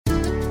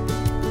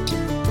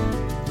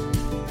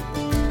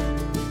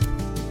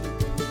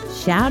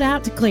Shout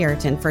out to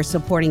Claritin for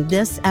supporting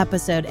this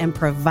episode and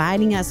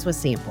providing us with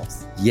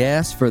samples.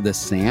 Yes, for the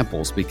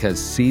samples,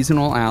 because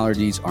seasonal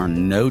allergies are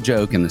no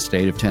joke in the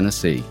state of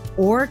Tennessee.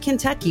 Or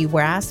Kentucky,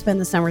 where I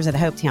spend the summers at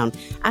Hopetown.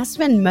 I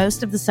spend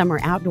most of the summer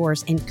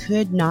outdoors and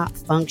could not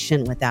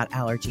function without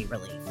allergy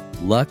relief.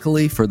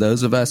 Luckily, for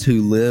those of us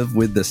who live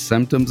with the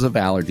symptoms of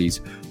allergies,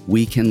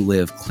 we can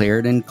live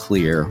Claritin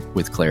Clear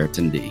with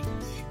Claritin D.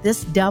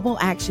 This double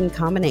action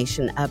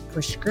combination of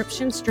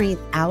prescription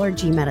strength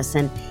allergy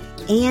medicine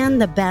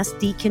and the best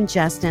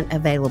decongestant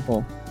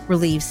available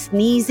relieves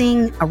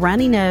sneezing, a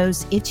runny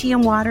nose, itchy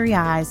and watery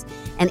eyes,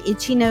 an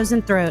itchy nose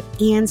and throat,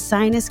 and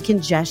sinus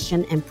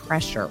congestion and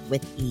pressure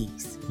with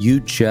ease.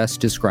 You just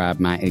described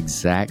my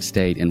exact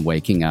state in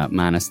waking up,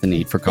 minus the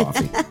need for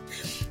coffee.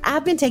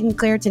 I've been taking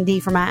Claritin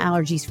D for my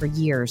allergies for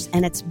years,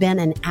 and it's been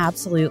an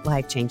absolute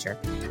life changer.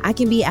 I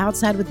can be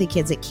outside with the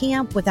kids at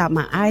camp without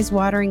my eyes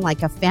watering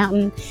like a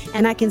fountain,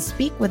 and I can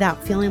speak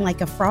without feeling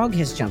like a frog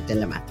has jumped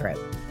into my throat.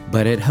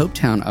 But at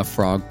Hopetown, a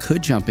frog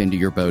could jump into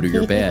your boat or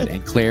your bed,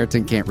 and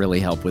Claritin can't really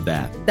help with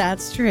that.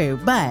 That's true,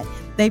 but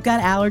they've got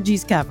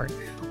allergies covered.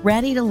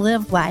 Ready to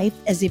live life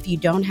as if you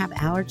don't have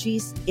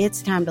allergies?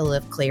 It's time to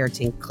live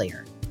Claritin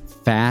Clear.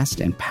 Fast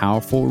and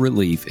powerful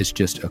relief is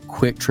just a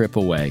quick trip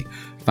away.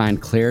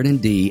 Find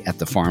Claritin D at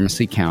the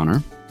pharmacy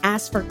counter.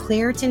 Ask for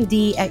Claritin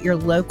D at your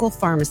local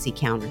pharmacy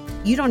counter.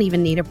 You don't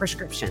even need a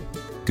prescription.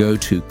 Go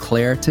to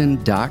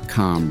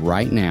Claritin.com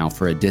right now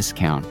for a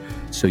discount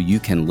so you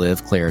can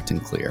live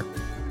Claritin Clear.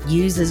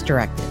 Use as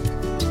directed.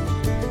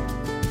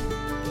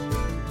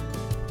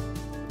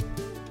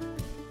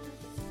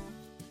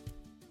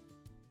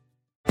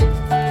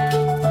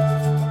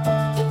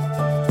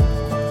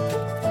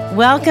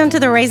 Welcome to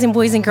the Raising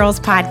Boys and Girls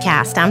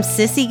podcast. I'm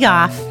Sissy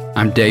Goff.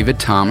 I'm David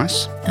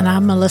Thomas. And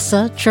I'm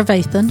Melissa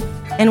Trevathan.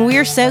 And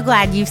we're so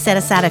glad you've set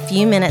aside a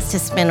few minutes to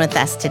spend with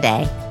us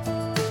today.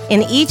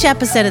 In each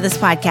episode of this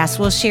podcast,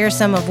 we'll share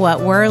some of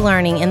what we're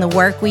learning in the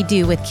work we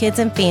do with kids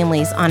and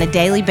families on a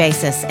daily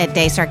basis at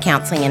Daystar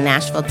Counseling in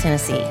Nashville,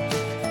 Tennessee.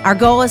 Our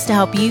goal is to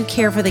help you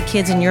care for the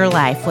kids in your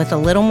life with a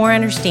little more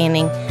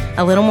understanding,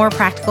 a little more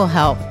practical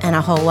help, and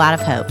a whole lot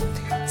of hope.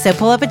 So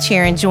pull up a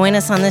chair and join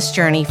us on this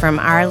journey from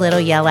our little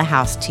yellow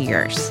house to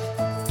yours.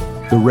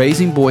 The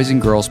Raising Boys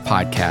and Girls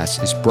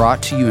podcast is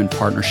brought to you in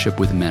partnership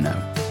with Minnow.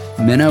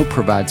 Minnow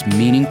provides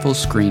meaningful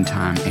screen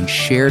time and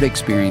shared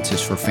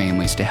experiences for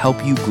families to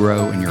help you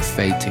grow in your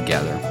faith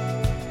together.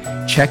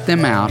 Check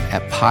them out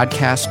at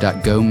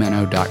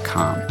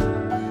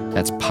podcast.gominnow.com.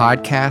 That's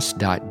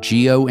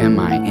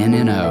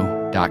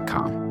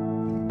podcast.gominno.com.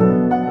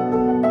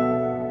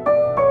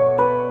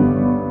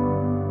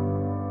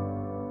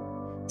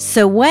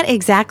 So what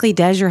exactly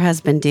does your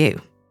husband do?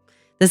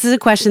 This is a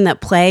question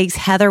that plagues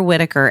Heather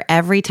Whittaker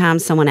every time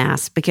someone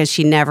asks because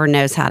she never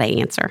knows how to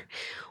answer.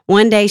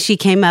 One day she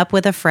came up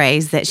with a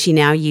phrase that she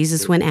now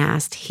uses when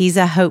asked. He's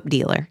a hope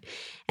dealer.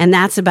 And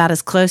that's about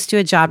as close to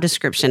a job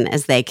description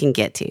as they can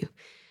get to.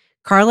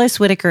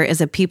 Carlos Whittaker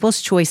is a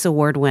People's Choice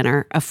Award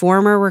winner, a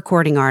former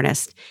recording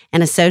artist,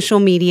 and a social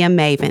media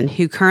maven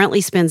who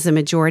currently spends the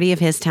majority of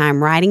his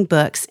time writing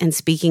books and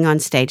speaking on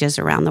stages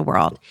around the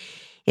world.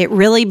 It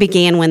really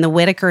began when the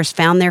Whittakers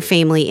found their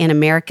family in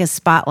America's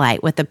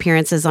spotlight with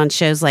appearances on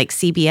shows like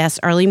CBS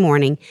Early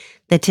Morning,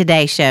 The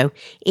Today Show,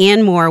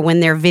 and more when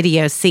their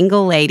video,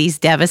 Single Ladies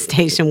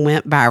Devastation,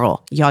 went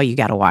viral. Y'all, you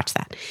got to watch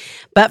that.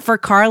 But for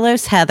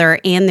Carlos, Heather,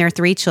 and their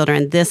 3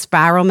 children, this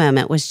viral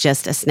moment was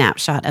just a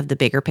snapshot of the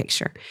bigger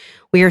picture.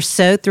 We are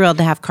so thrilled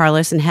to have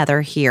Carlos and Heather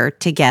here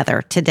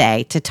together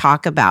today to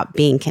talk about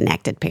being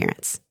connected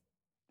parents.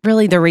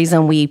 Really, the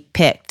reason we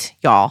picked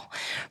y'all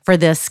for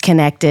this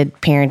connected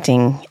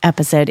parenting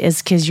episode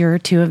is because you're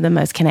 2 of the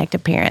most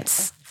connected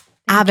parents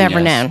I've ever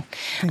known.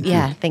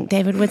 Yeah, I think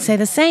David would say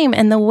the same.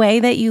 And the way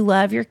that you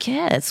love your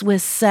kids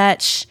with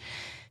such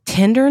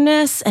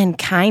tenderness and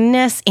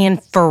kindness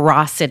and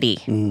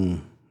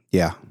ferocity.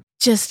 Yeah.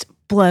 Just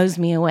blows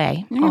me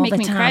away. You're making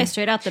me cry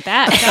straight out the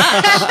bat.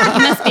 Gosh,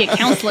 you must be a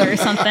counselor or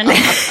something.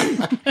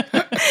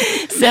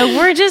 So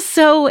we're just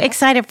so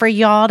excited for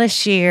y'all to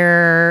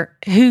share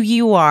who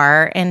you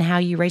are and how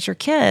you raise your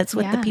kids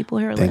with the people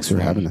who are listening. Thanks for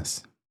having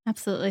us.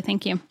 Absolutely.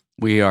 Thank you.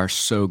 We are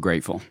so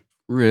grateful.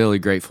 Really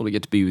grateful to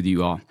get to be with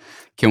you all.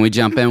 Can we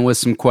jump in with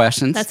some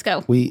questions? Let's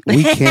go. We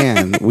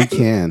can. We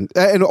can.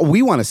 And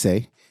we want to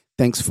say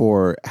thanks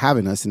for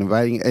having us and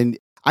inviting. And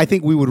I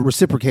think we would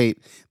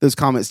reciprocate those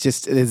comments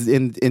just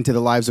into the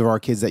lives of our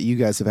kids that you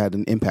guys have had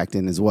an impact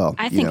in as well.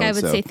 I think I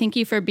would say thank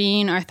you for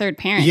being our third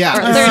parent. Yeah.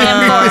 Or third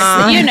impulse,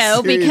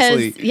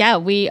 Seriously.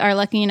 because, we are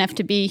lucky enough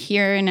to be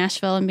here in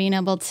Nashville and being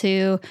able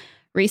to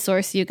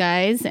resource you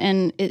guys.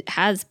 And it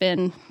has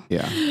been...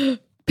 Yeah.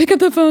 Pick up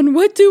the phone.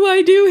 What do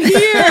I do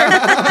here?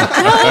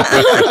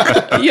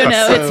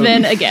 It's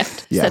been a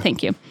gift. Yeah. So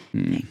thank you.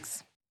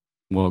 Thanks.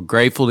 Well,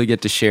 grateful to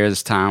get to share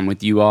this time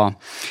with you all.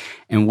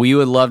 And we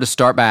would love to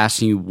start by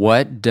asking you,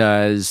 what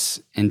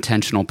does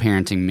intentional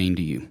parenting mean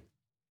to you?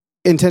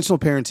 Intentional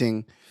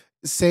parenting,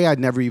 say I'd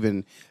never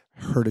even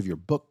heard of your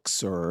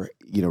books or,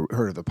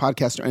 heard of the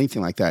podcast or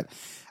anything like that.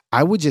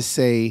 I would just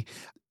say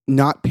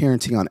not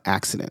parenting on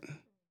accident.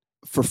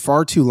 For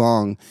far too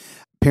long,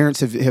 parents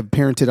have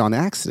parented on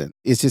accident.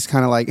 It's just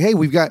kind of like, hey,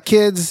 we've got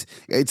kids.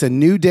 It's a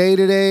new day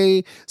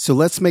today, so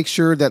let's make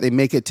sure that they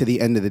make it to the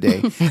end of the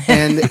day.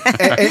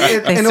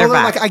 And although,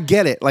 like, I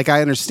get it. Like,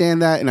 I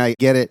understand that, and I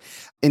get it.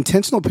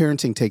 Intentional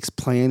parenting takes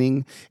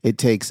planning. It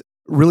takes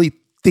really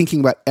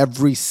thinking about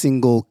every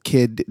single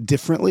kid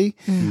differently.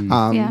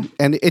 And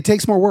it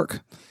takes more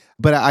work.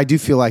 But I do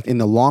feel like in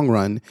the long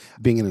run,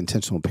 being an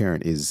intentional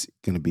parent is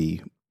going to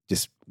be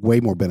just way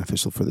more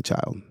beneficial for the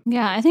child.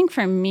 Yeah, I think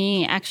for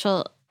me,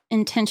 actual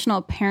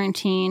intentional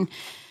parenting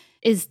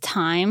is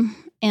time.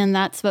 And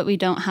that's what we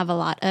don't have a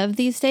lot of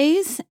these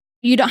days.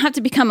 You don't have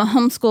to become a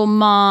homeschool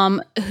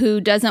mom who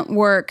doesn't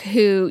work,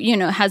 who,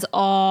 has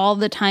all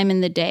the time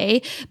in the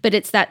day, but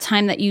it's that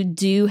time that you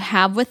do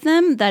have with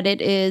them, that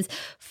it is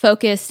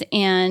focused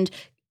and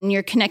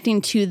you're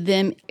connecting to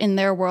them in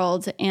their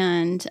world,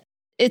 and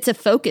it's a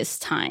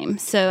focused time.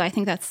 So I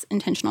think that's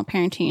intentional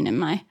parenting in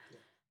my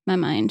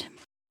mind.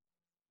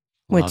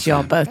 Which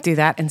y'all both do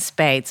that in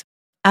spades.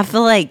 I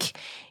feel like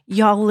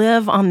y'all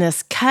live on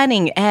this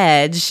cutting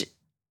edge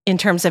in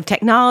terms of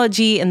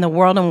technology and the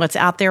world and what's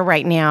out there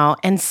right now.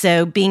 And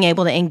so being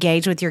able to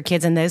engage with your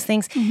kids and those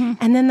things.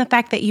 And then the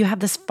fact that you have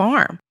this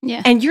farm.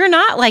 Yeah. And you're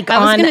not like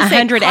on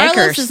 100 Carlos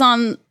acres. Is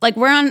on, like,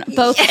 we're on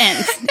both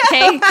ends.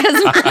 Okay.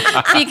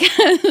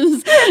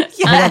 Because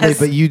Yes.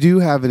 But you do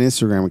have an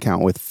Instagram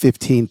account with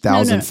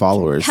 15,000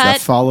 followers Cut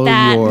that follow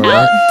that your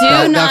out.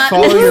 that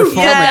follow your farm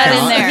that in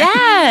account. there.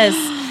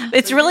 Yes.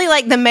 It's really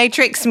like the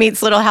Matrix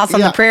meets Little House on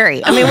the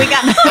Prairie. I mean, we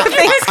got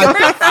things going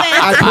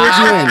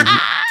on.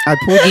 I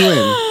pulled you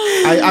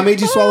in. I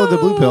made you swallow the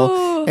blue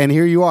pill, and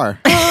here you are.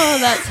 Oh,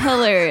 that's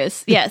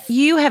hilarious. Yes.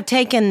 You have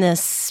taken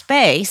this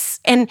space,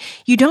 and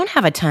you don't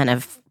have a ton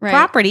of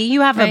property.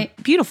 You have a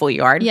beautiful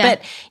yard,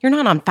 but you're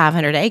not on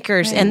 500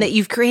 acres, and that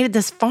you've created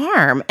this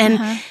farm.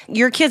 And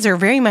your kids are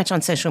very much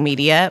on social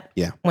media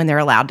when they're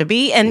allowed to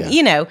be. And,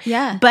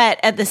 but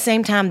at the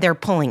same time, they're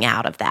pulling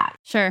out of that.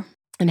 Sure.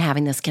 And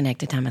having this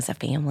connected time as a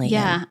family.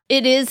 Yeah.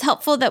 It is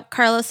helpful that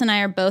Carlos and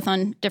I are both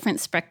on different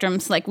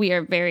spectrums. Like, we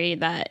are very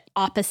that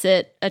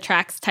opposite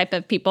attracts type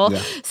of people.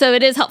 Yeah. So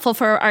it is helpful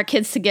for our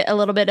kids to get a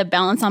little bit of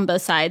balance on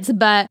both sides.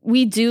 But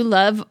we do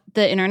love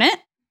the internet.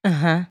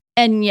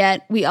 And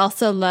yet we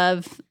also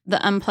love the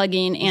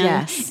unplugging.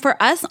 And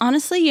for us,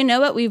 honestly, you know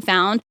what we've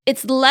found?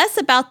 It's less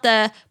about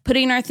the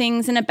putting our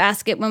things in a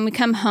basket when we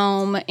come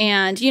home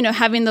and,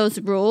 having those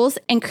rules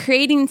and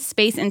creating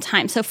space and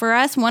time. So for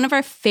us, one of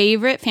our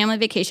favorite family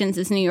vacations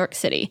is New York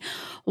City.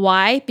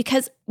 Why?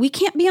 Because we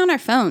can't be on our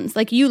phones.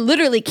 Like, you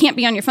literally can't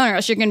be on your phone or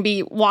else you're going to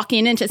be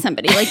walking into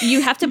somebody. Like,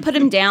 you have to put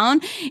them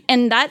down.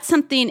 And that's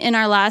something in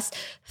our last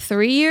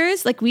 3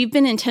 years, like, we've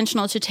been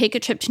intentional to take a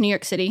trip to New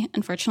York City.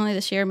 Unfortunately,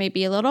 this year may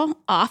be a little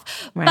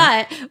off,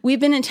 but we've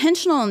been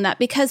intentional in that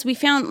because we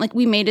found, like,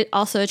 we made it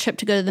also a trip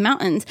to go to the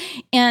mountains,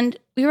 and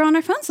we were on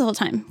our phones the whole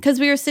time because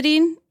we were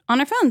sitting on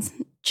our phones,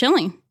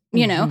 chilling.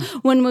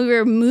 When we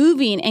were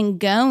moving and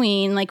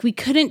going, like, we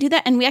couldn't do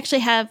that. And we actually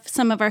have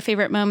some of our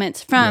favorite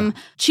moments from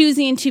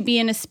choosing to be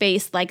in a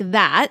space like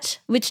that,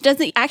 which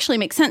doesn't actually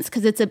make sense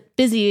because it's a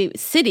busy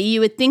city. You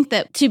would think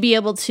that to be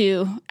able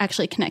to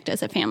actually connect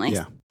as a family.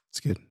 Yeah,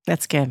 it's good.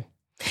 That's good.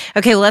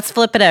 Okay, well, let's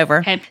flip it over.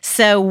 Okay.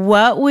 So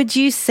what would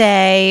you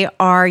say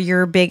are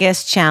your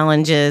biggest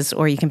challenges,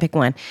 or you can pick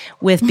one,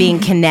 with being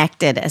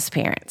connected as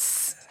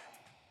parents?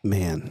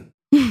 Man,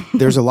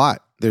 there's a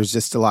lot. There's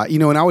just a lot.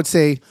 And I would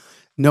say,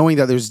 knowing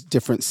that there's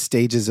different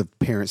stages of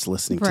parents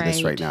listening to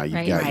this right now.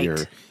 You've got your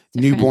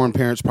newborn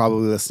parents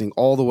probably listening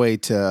all the way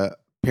to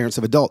parents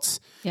of adults.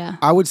 Yeah.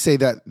 I would say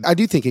that I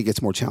do think it gets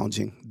more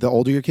challenging the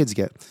older your kids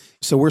get.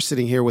 So we're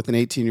sitting here with an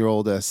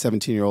 18-year-old, a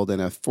 17-year-old,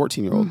 and a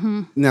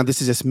 14-year-old. Now,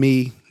 this is just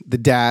me, the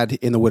dad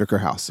in the Whittaker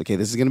house. Okay,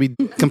 this is going to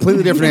be a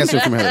completely different answer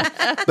from Heather.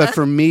 But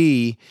for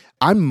me,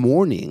 I'm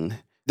mourning.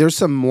 There's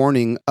some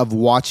mourning of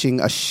watching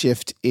a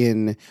shift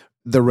in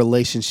the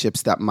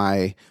relationships that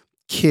my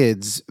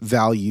kids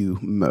value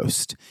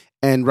most.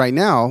 And right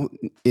now,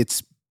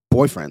 it's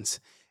boyfriends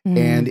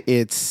and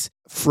it's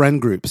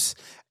friend groups.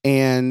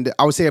 And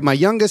I would say my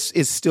youngest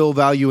is still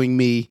valuing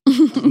me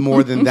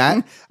more than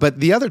that. But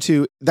the other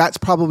two, that's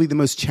probably the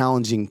most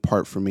challenging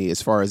part for me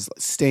as far as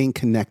staying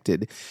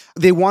connected.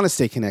 They want to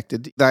stay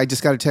connected. I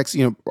just got a text,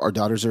 our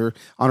daughters are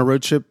on a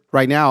road trip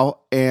right now.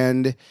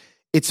 And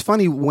it's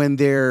funny when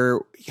they're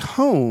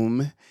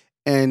home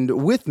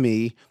and with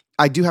me,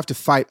 I do have to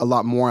fight a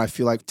lot more, I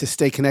feel like, to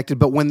stay connected.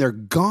 But when they're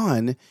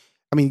gone,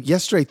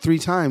 yesterday 3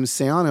 times,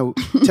 Sayana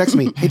texted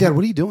me, "Hey, Dad,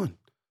 what are you doing?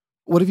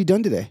 What have you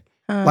done today?"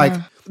 Like,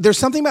 there's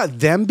something about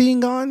them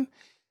being gone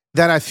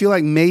that I feel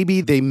like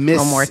maybe they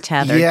miss. More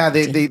tethered. Yeah,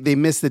 they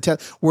miss the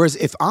tether. Whereas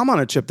if I'm on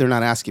a trip, they're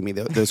not asking me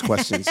those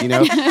questions,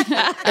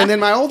 And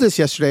then my oldest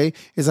yesterday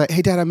is like,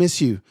 "Hey, Dad, I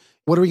miss you.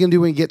 What are we going to do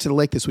when we get to the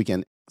lake this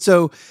weekend?"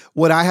 So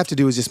what I have to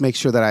do is just make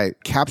sure that I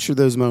capture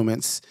those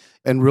moments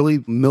and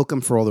really milk them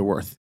for all they're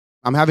worth.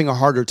 I'm having a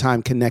harder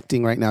time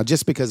connecting right now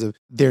just because of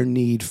their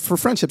need for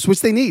friendships,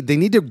 which they need. They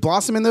need to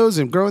blossom in those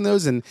and grow in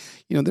those. And,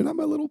 they're not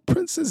my little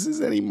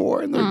princesses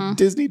anymore in their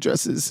Disney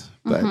dresses.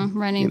 But,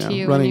 running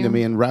to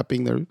me and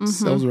wrapping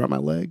themselves around my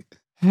leg.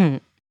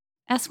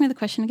 Ask me the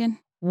question again.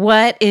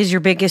 What is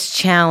your biggest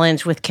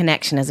challenge with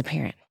connection as a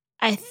parent?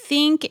 I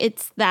think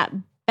it's that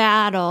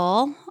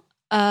battle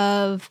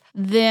of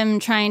them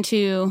trying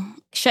to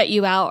shut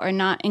you out or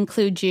not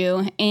include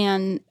you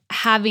and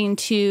having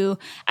to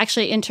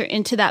actually enter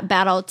into that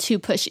battle to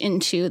push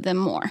into them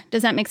more.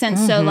 Does that make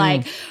sense? So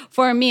like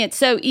for me, it's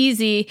so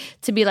easy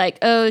to be like,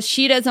 oh,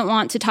 she doesn't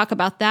want to talk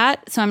about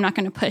that, so I'm not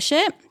going to push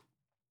it.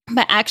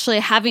 But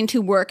actually having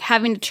to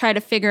try to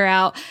figure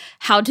out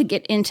how to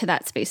get into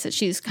that space that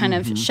she's kind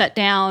of shut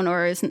down,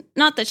 or is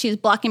not that she's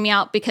blocking me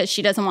out because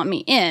she doesn't want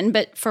me in,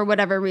 but for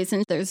whatever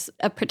reason, there's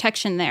a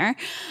protection there,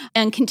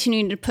 and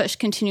continuing to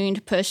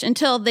push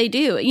until they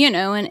do,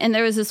 and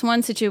there was this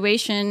one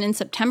situation in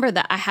September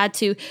that I had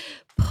to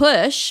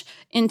push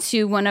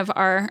into one of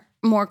our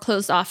more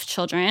closed off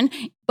children.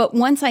 But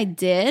once I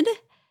did,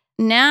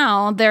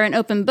 now they're an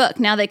open book.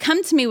 Now they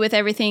come to me with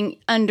everything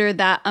under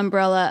that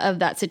umbrella of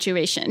that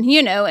situation,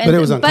 And, but it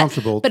was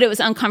uncomfortable. But it was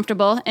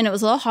uncomfortable, and it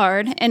was a little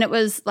hard. And it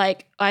was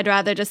like, I'd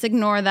rather just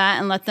ignore that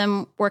and let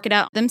them work it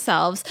out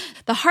themselves.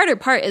 The harder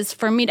part is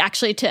for me to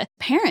actually to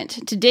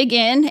parent, to dig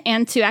in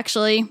and to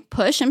actually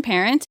push and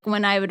parent,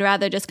 when I would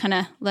rather just kind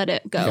of let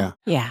it go.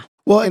 Yeah.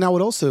 Well, and I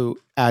would also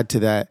add to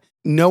that,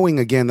 knowing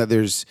again that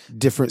there's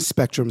different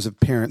spectrums of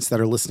parents that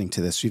are listening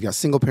to this. You've got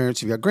single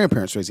parents, you've got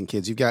grandparents raising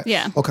kids, you've got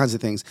all kinds of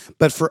things.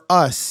 But for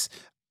us,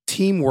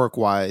 teamwork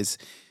wise,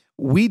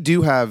 we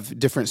do have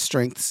different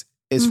strengths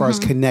as far as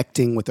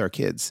connecting with our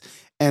kids.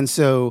 And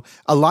so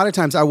a lot of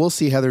times I will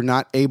see Heather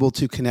not able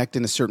to connect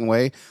in a certain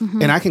way.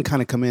 And I can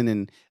kind of come in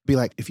and be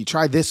like, if you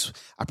try this,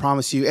 I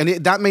promise you.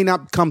 And that may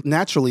not come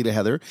naturally to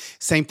Heather.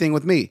 Same thing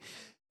with me.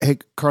 Hey,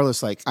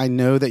 Carlos, I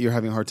know that you're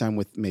having a hard time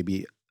with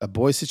maybe a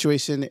boy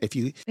situation. If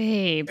you,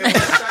 babe,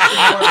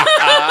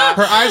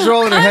 her eyes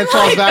roll and her head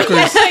falls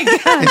backwards,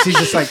 and she's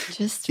just like,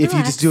 if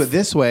you just do it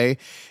this way,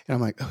 and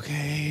I'm like,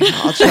 okay,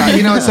 I'll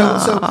try.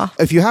 So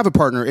if you have a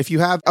partner, if you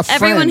have a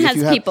friend, everyone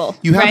has people,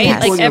 you have right?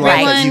 people Like in your life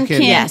everyone that you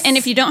can. can, and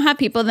if you don't have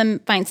people, then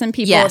find some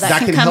people that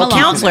can come help along.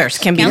 Counselors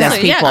can be those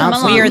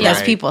people. We are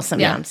those people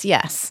sometimes.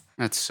 Yeah. Yes.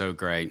 That's so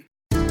great.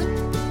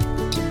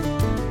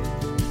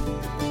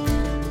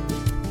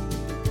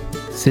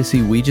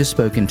 Sissy, we just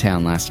spoke in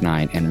town last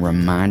night and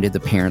reminded the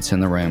parents in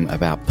the room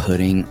about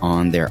putting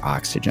on their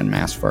oxygen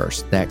mask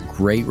first. That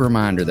great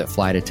reminder that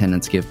flight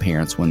attendants give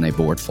parents when they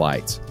board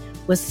flights.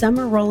 With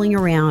summer rolling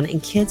around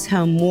and kids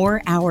home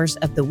more hours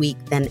of the week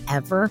than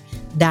ever,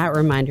 that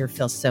reminder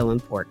feels so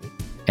important.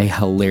 A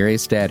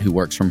hilarious dad who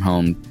works from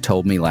home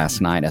told me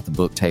last night at the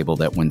book table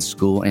that when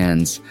school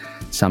ends,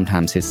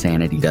 sometimes his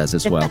sanity does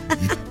as well.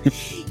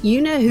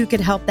 You know who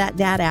could help that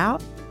dad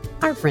out?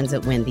 Our friends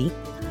at Wendy.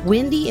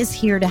 Wendy is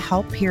here to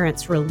help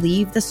parents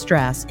relieve the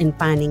stress in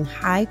finding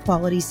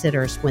high-quality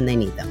sitters when they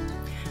need them.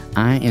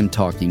 I am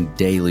talking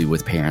daily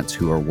with parents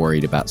who are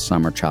worried about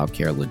summer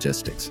childcare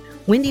logistics.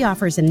 Wendy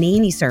offers a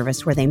nanny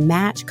service where they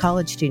match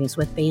college students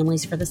with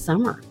families for the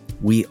summer.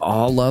 We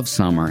all love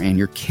summer, and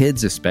your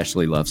kids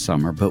especially love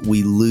summer, but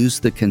we lose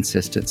the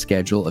consistent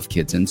schedule of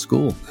kids in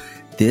school.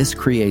 This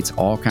creates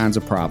all kinds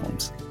of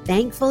problems.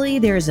 Thankfully,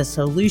 there is a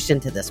solution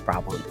to this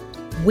problem.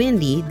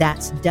 Wendy,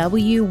 that's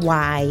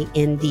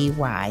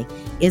WYNDY,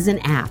 is an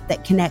app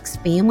that connects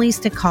families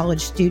to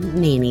college student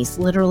nannies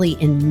literally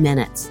in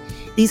minutes.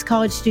 These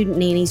college student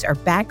nannies are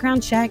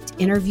background checked,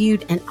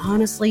 interviewed, and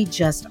honestly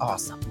just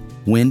awesome.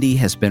 Wendy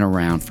has been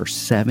around for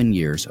 7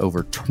 years.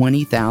 Over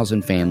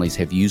 20,000 families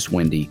have used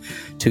Wendy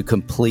to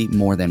complete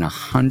more than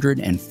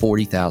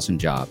 140,000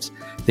 jobs.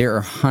 There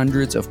are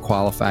hundreds of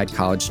qualified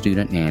college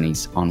student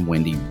nannies on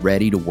Wendy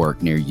ready to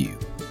work near you.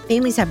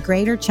 Families have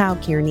greater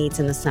childcare needs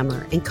in the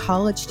summer, and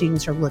college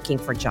students are looking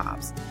for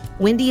jobs.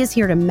 Wendy is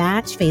here to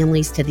match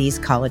families to these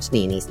college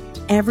nannies.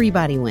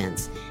 Everybody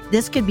wins.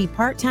 This could be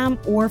part-time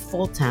or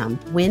full-time.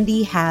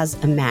 Wendy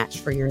has a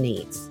match for your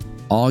needs.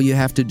 All you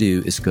have to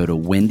do is go to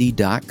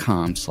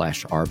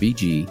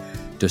wendy.com/RBG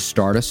to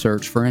start a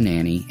search for a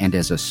nanny, and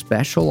as a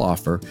special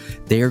offer,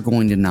 they are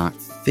going to knock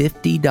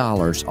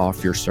 $50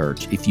 off your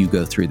search if you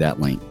go through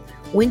that link.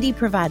 Wendy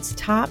provides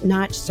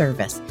top-notch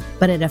service,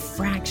 but at a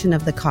fraction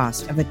of the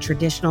cost of a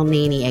traditional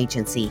nanny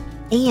agency,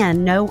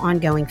 and no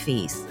ongoing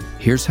fees.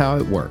 Here's how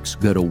it works.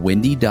 Go to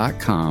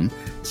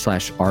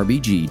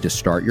wendy.com/RBG to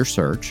start your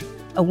search.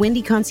 A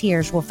Wendy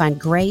concierge will find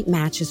great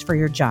matches for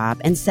your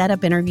job and set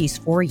up interviews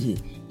for you.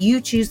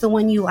 You choose the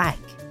one you like.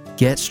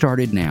 Get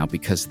started now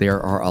because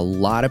there are a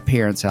lot of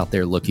parents out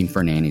there looking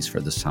for nannies for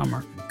the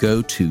summer.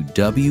 Go to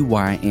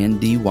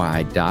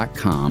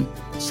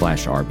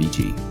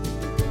WYNDY.com/RBG.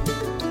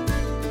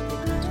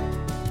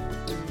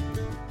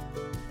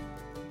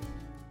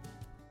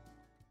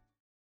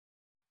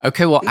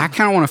 Okay, well, I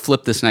kind of want to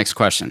flip this next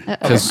question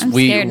because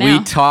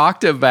we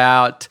talked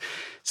about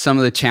some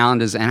of the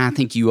challenges, and I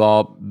think you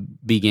all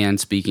began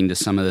speaking to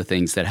some of the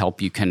things that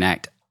help you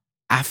connect.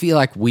 I feel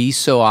like we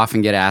so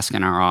often get asked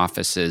in our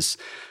offices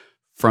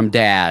from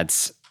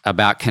dads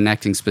about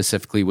connecting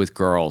specifically with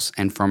girls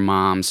and from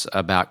moms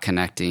about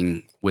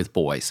connecting with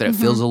boys, that it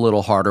feels a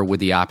little harder with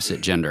the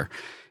opposite gender.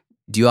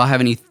 Do you all have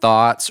any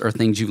thoughts or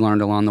things you've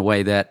learned along the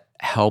way that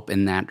help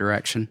in that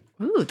direction?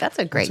 Ooh, that's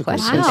a great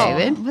question,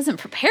 David. I wasn't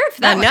prepared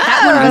for that.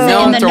 I know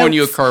I'm throwing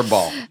you a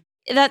curveball.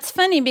 That's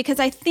funny because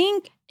I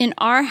think in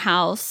our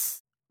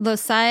house,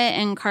 Losiah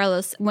and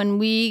Carlos, when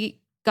we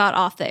got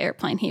off the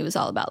airplane, he was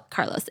all about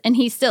Carlos. And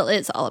he still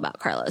is all about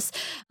Carlos.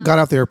 Got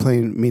off the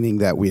airplane, meaning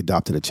that we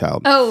adopted a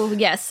child. Oh,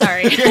 yes.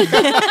 Sorry.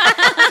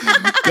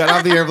 Got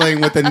off the airplane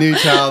with a new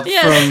child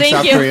from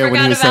South Korea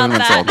when he was 7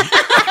 months old.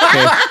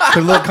 Okay. For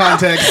a little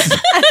context.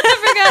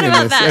 I forgot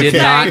about that. Did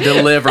not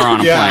deliver on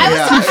a plane. I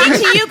was talking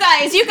to you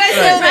guys. You guys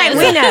know Right,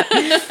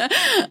 this. we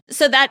know.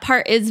 So that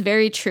part is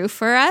very true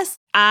for us.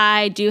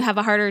 I do have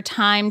a harder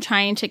time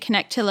trying to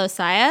connect to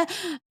Losiah,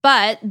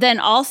 but then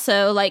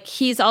also like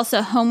he's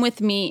also home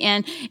with me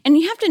and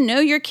you have to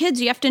know your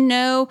kids. You have to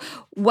know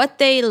what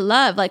they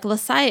love. Like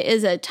Losiah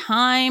is a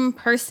time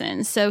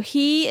person. So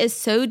he is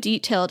so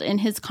detailed in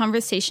his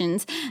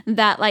conversations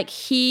that like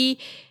he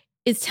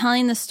is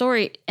telling the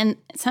story and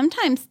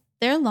sometimes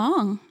they're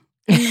long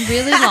and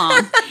really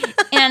long.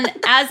 And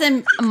as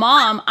a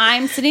mom,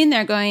 I'm sitting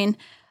there going,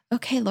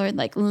 okay, Lord,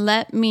 like,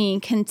 let me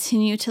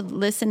continue to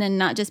listen and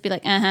not just be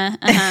like,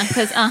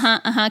 because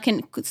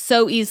can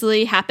so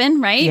easily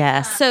happen, right?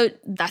 Yes. So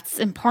that's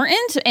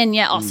important and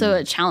yet also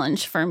a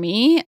challenge for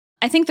me.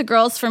 I think the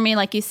girls for me,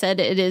 like you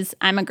said, it is,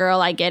 I'm a girl,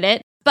 I get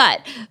it.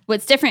 But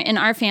what's different in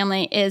our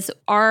family is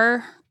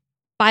our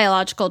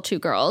biological two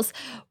girls.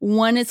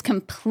 One is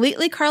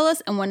completely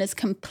Carlos and one is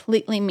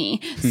completely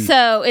me.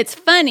 So it's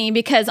funny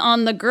because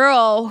on the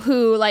girl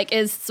who like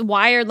is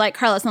wired like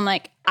Carlos, I'm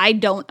like, I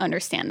don't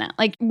understand that.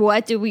 Like,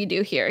 what do we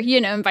do here?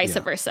 You know, and vice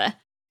versa.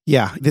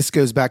 Yeah, this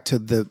goes back to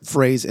the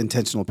phrase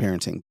intentional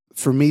parenting.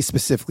 For me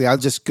specifically, I'll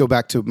just go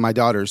back to my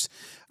daughters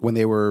when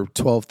they were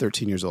 12,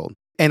 13 years old.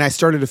 And I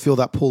started to feel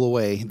that pull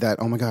away that,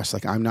 oh my gosh,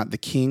 like I'm not the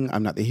king,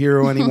 I'm not the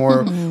hero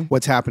anymore.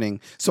 What's happening?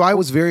 So I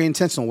was very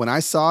intentional. When I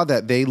saw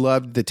that they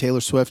loved the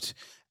Taylor Swift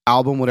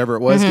album, whatever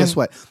it was, guess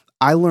what?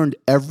 I learned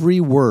every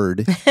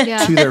word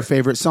to their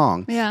favorite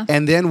song. Yeah.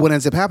 And then what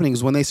ends up happening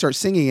is when they start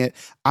singing it,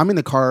 I'm in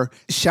the car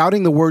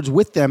shouting the words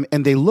with them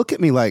and they look at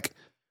me like,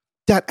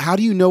 Dad, how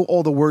do you know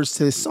all the words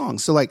to this song?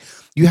 So like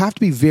you have to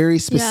be very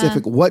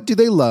specific. Yeah. What do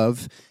they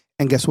love?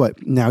 And guess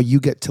what? Now you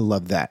get to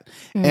love that.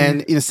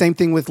 And same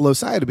thing with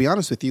Losiah, to be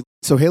honest with you.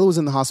 So Halo was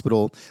in the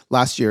hospital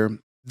last year.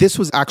 This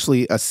was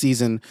actually a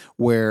season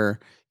where,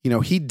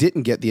 he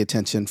didn't get the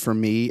attention from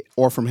me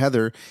or from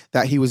Heather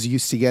that he was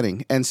used to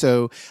getting. And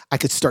so I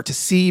could start to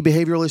see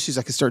behavioral issues.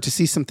 I could start to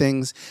see some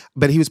things,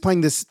 but he was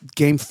playing this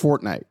game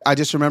Fortnite. I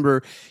just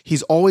remember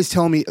he's always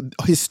telling me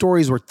his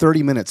stories were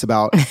 30 minutes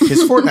about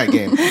his Fortnite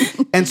game.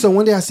 And so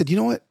one day I said, you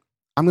know what?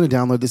 I'm going to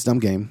download this dumb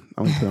game.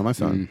 I'm going to put it on my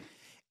phone.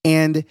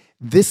 And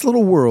this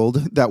little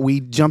world that we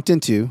jumped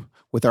into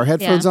with our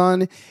headphones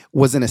on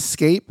was an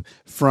escape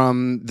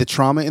from the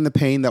trauma and the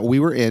pain that we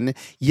were in.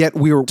 Yet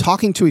we were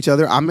talking to each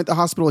other. I'm at the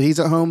hospital. He's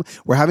at home.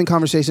 We're having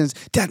conversations.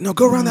 Dad, no,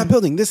 go around that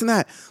building, this and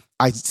that.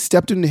 I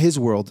stepped into his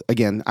world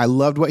again. I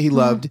loved what he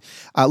loved.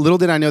 Little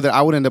did I know that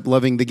I would end up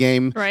loving the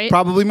game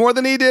probably more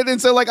than he did.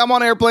 And so like I'm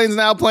on airplanes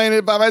now playing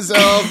it by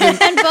myself. And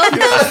both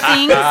those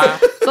things,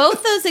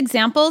 both those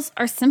examples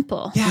are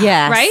simple.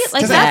 Yeah. Right?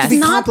 Like that's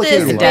not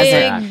this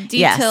big,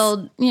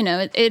 detailed,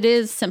 it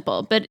is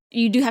simple. But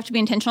you do have to be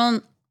intentional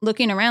in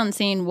looking around,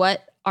 seeing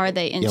what are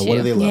they into. Yeah, what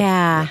do they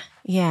love?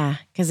 Yeah.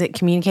 Because it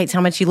communicates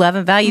how much you love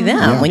and value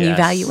them when you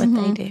value what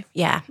they do.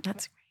 Yeah,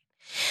 that's great.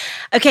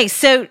 Okay,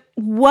 so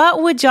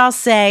what would y'all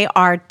say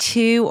are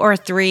 2 or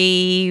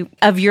 3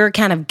 of your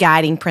kind of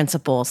guiding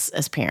principles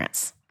as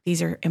parents?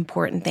 These are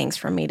important things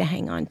for me to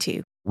hang on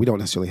to. We don't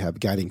necessarily have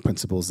guiding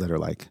principles that are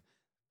like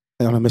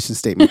on a mission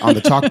statement on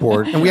the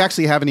chalkboard. And we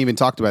actually haven't even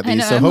talked about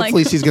these. So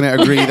hopefully she's going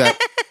to agree that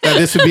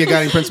this would be a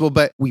guiding principle.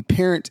 But we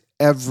parent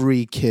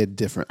every kid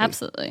differently.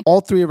 Absolutely.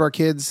 All 3 of our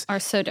kids are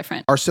so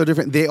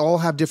different. They all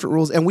have different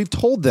rules. And we've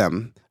told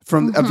them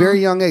from a very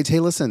young age, hey,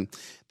 listen,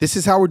 this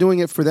is how we're doing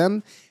it for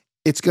them.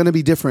 It's going to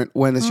be different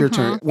when it's your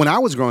turn. When I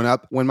was growing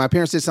up, when my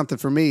parents did something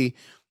for me,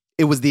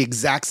 it was the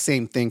exact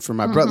same thing for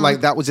my brother. Like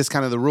that was just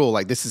kind of the rule.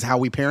 Like this is how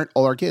we parent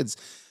all our kids.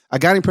 A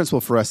guiding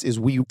principle for us is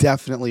we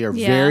definitely are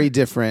very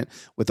different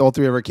with all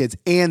 3 of our kids,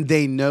 and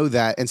they know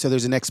that. And so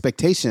there's an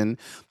expectation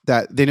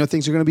that they know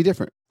things are going to be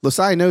different.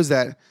 Losiah knows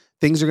that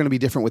things are going to be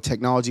different with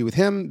technology with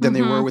him than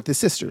they were with his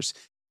sisters.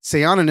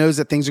 Sayana knows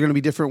that things are going to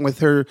be different with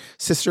her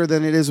sister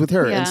than it is with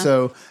her. Yeah. And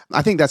so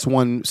I think that's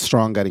one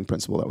strong guiding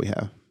principle that we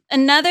have.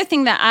 Another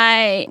thing that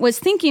I was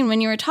thinking when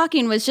you were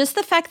talking was just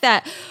the fact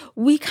that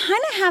we kind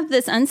of have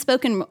this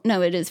unspoken,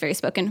 no, it is very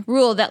spoken,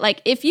 rule that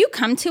like if you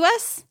come to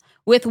us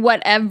with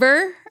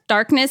whatever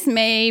darkness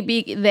may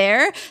be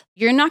there,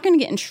 you're not going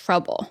to get in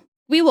trouble.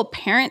 we will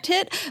parent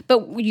it,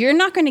 but you're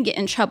not going to get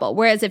in trouble.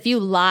 Whereas if you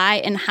lie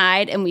and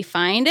hide and we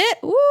find it,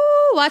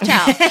 ooh, watch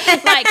out.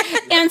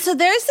 And so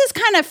there's this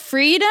kind of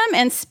freedom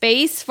and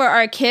space for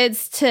our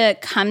kids to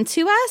come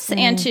to us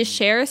and to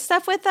share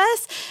stuff with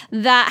us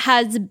that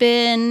has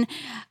been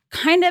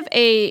kind of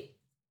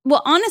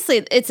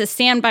honestly, it's a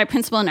standby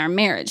principle in our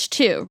marriage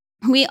too.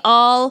 We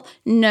all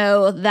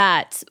know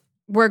that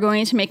we're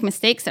going to make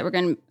mistakes, that we're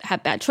going to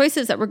have bad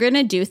choices, that we're going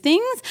to do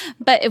things.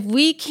 But if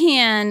we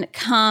can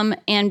come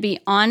and be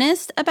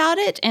honest about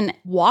it and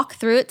walk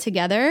through it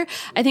together,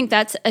 I think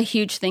that's a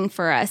huge thing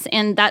for us.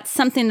 And that's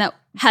something that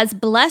has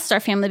blessed our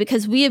family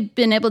because we have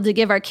been able to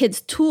give our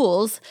kids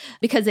tools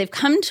because they've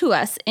come to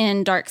us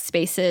in dark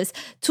spaces,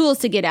 tools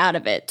to get out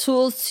of it,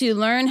 tools to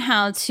learn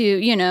how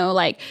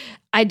to,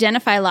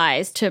 identify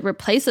lies, to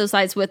replace those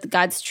lies with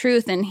God's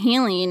truth and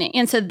healing.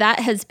 And so that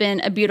has been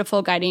a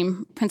beautiful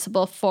guiding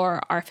principle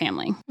for our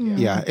family.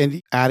 Yeah.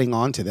 And adding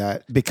on to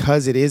that,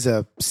 because it is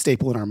a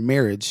staple in our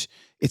marriage,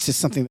 it's just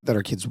something that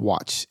our kids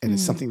watch and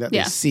it's something that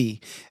they see.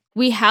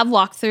 We have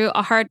walked through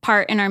a hard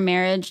part in our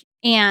marriage.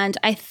 And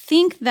I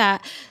think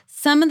that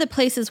some of the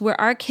places where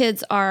our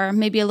kids are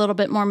maybe a little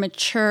bit more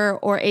mature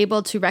or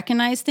able to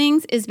recognize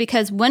things is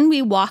because when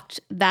we walked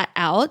that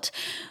out,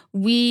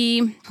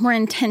 we were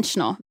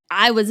intentional.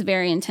 I was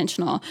very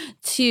intentional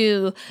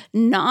to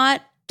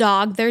not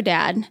dog their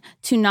dad,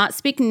 to not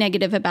speak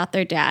negative about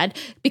their dad,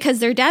 because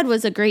their dad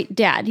was a great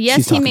dad.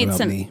 Yes, he made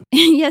some.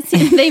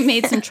 They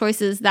made some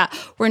choices that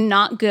were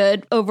not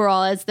good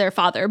overall as their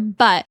father,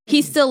 but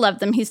he still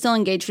loved them. He still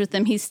engaged with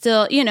them. He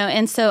still,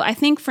 and so I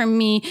think for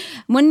me,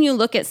 when you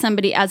look at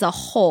somebody as a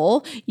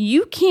whole,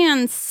 you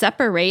can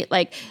separate,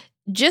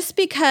 just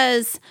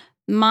because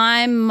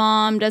my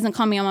mom doesn't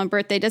call me on my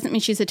birthday doesn't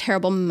mean she's a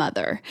terrible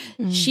mother.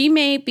 She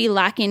may be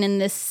lacking in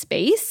this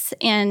space,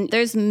 and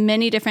there's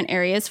many different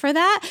areas for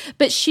that,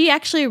 but she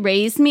actually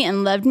raised me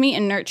and loved me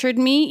and nurtured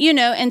me,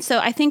 and so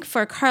I think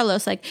for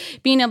Carlos,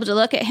 being able to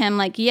look at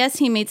him, yes,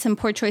 he made some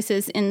poor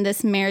choices in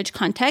this marriage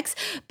context,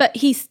 but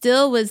he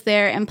still was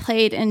there and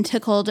played and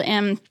tickled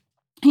and,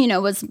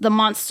 was the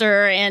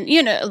monster and,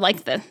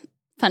 the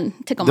fun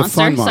tickle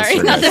monster. Sorry,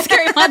 not the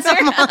scary monster.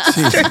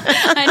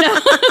 I know.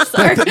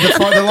 Sorry.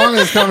 The longer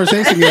this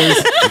conversation goes,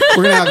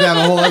 we're going to have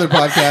a whole other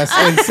podcast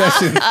and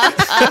session.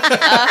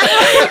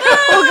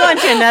 We'll go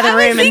into another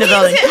room in the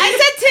building. I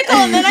said tickle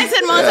and then I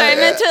said monster. I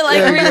meant to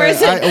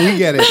reverse it. We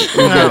get it.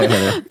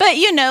 Heather.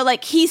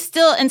 But he's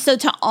still, and so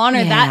to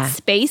honor that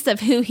space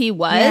of who he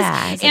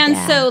was. And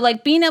so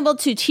being able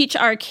to teach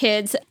our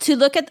kids to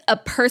look at a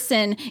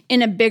person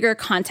in a bigger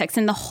context,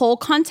 in the whole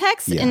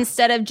context,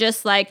 instead of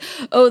just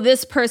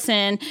this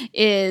person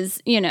is,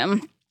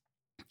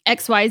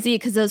 XYZ,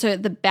 because those are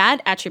the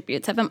bad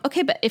attributes of them.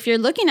 Okay, but if you're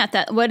looking at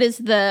that, what is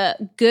the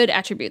good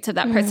attributes of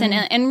that person?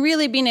 And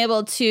really being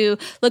able to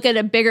look at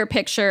a bigger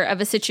picture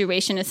of a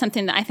situation is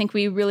something that I think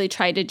we really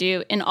try to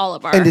do in all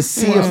of our... And to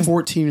see a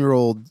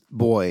 14-year-old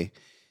boy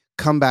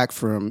come back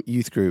from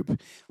youth group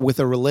with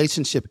a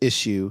relationship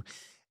issue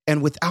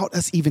and without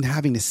us even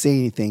having to say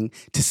anything,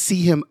 to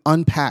see him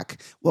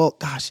unpack, well,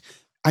 gosh...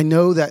 I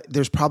know that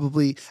there's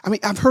probably,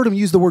 I've heard them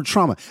use the word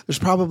trauma. There's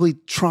probably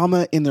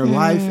trauma in their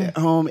life at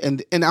home.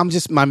 And I'm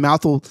just, my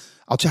mouth I'll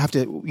have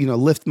to,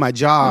 lift my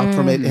jaw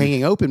from it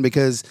hanging open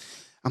because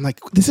I'm like,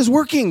 this is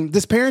working.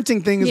 This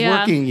parenting thing is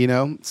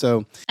working,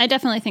 So I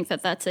definitely think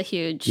that that's a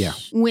huge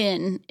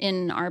win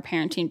in our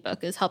parenting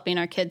book is helping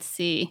our kids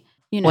see,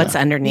 what's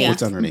underneath.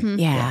 What's underneath.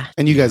 Yeah.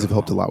 And you guys have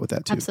helped a lot with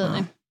that too.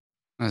 Absolutely.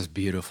 That's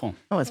beautiful.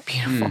 Oh, it's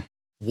beautiful.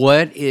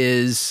 What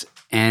is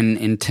an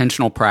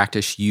intentional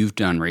practice you've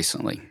done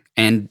recently?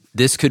 And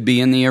this could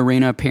be in the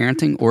arena of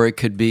parenting or it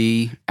could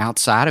be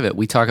outside of it.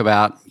 We talk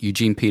about,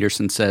 Eugene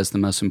Peterson says the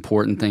most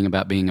important thing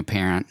about being a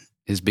parent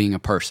is being a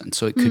person.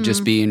 So it could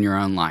just be in your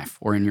own life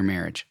or in your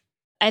marriage.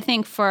 I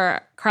think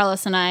for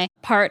Carlos and I,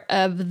 part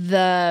of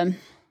the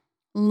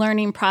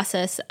learning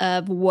process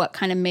of what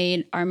kind of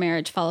made our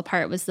marriage fall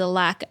apart was the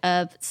lack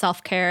of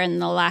self-care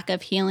and the lack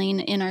of healing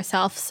in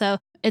ourselves. So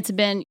it's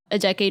been a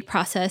decade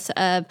process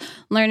of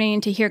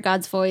learning to hear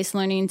God's voice,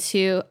 learning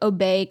to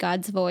obey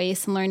God's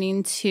voice,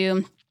 learning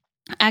to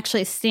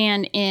actually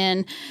stand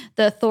in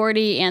the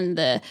authority and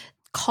the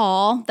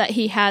call that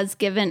he has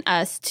given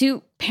us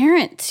to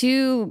parent,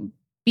 to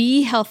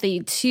be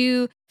healthy,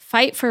 to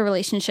fight for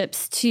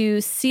relationships,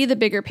 to see the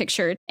bigger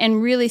picture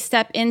and really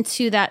step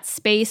into that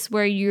space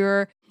where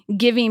you're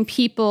giving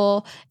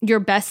people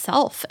your best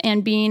self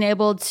and being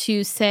able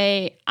to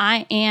say,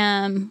 I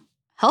am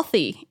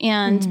healthy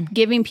and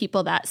giving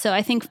people that. So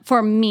I think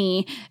for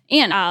me,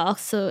 and I'll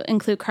also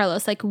include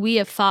Carlos, we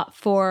have fought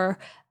for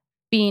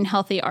being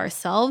healthy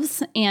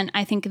ourselves. And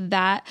I think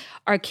that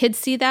our kids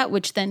see that,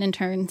 which then in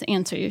turn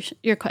answers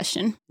your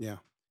question. Yeah.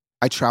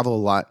 I travel a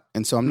lot,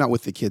 and so I'm not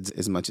with the kids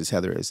as much as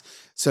Heather is.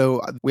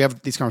 So we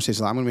have these conversations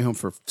a lot. I'm going to be home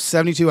for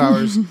 72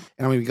 hours, and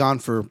I'm going to be gone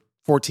for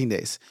 14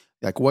 days.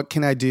 What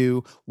can I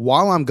do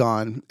while I'm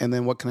gone, and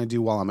then what can I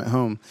do while I'm at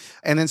home?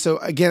 And then so,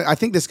 again, I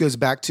think this goes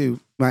back to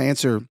my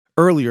answer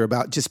earlier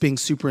about just being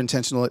super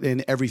intentional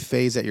in every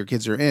phase that your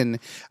kids are in.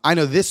 I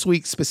know this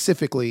week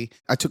specifically,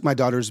 I took my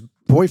daughter's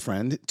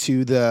boyfriend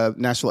to the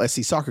National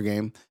SC soccer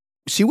game.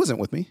 She wasn't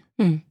with me,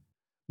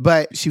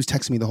 but she was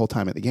texting me the whole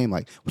time at the game,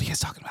 like, what are you guys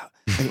talking about?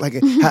 Like,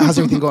 how's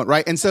everything going?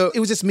 Right. And so it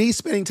was just me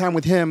spending time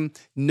with him,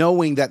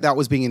 knowing that that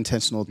was being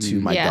intentional to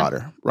my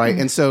daughter. Right.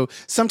 And so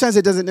sometimes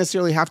it doesn't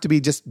necessarily have to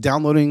be just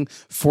downloading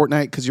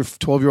Fortnite because your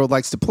 12-year-old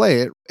likes to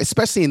play it,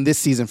 especially in this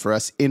season for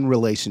us in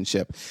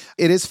relationship.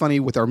 It is funny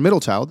with our middle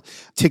child,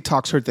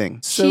 TikTok's her thing.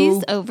 So,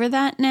 she's over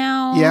that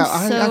now.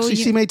 Yeah.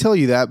 She may tell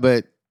you that,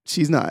 but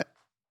she's not.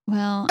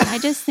 Well, I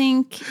just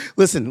think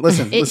listen.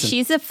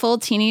 She's a full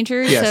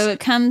teenager, so it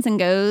comes and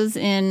goes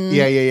in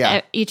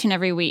each and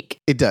every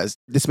week. It does.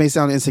 This may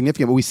sound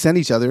insignificant, but we send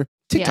each other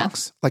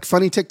TikToks, like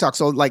funny TikToks.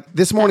 So like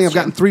this morning I've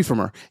gotten 3 from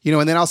her,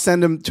 and then I'll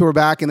send them to her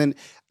back. And then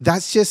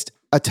that's just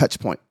a touch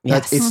point.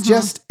 Yes. It's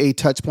just a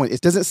touch point. It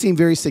doesn't seem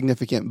very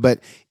significant, but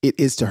it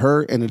is to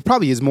her. And it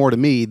probably is more to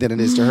me than it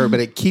is to her, but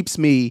it keeps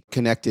me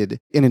connected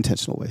in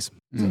intentional ways.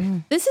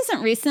 This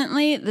isn't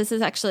recently. This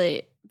is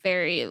actually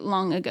very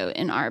long ago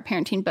in our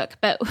parenting book,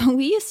 but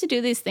we used to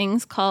do these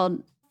things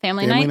called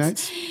family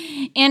nights.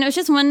 And it was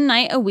just one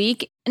night a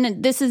week.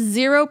 And this is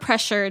zero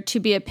pressure to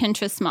be a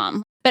Pinterest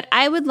mom, but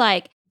I would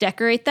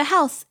decorate the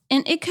house.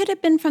 And it could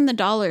have been from the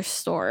dollar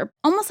store,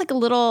 almost like a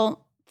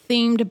little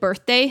themed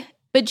birthday,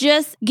 but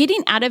just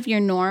getting out of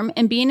your norm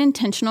and being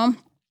intentional.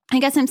 I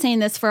guess I'm saying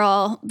this for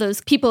all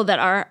those people that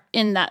are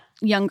in that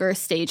younger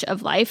stage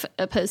of life,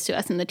 opposed to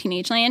us in the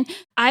teenage land.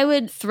 I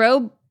would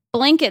throw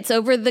blankets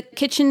over the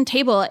kitchen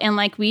table and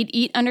we'd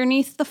eat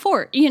underneath the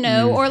fort,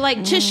 or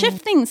just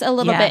shift things a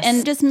little bit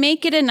and just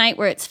make it a night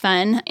where it's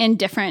fun and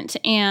different.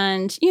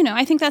 And,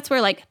 I think that's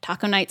where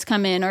taco nights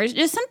come in, or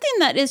just something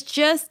that is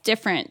just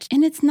different.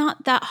 And it's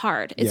not that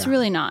hard. It's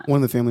really not. One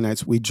of the family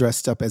nights, we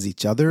dressed up as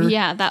each other.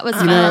 Yeah, that was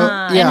fun.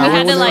 And we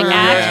had to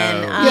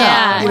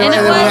act. And then we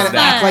had to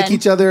act like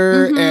each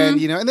other. And,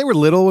 and they were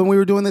little when we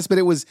were doing this, but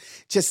it was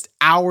just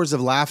hours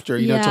of laughter,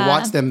 to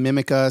watch them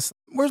mimic us.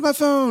 Where's my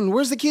phone?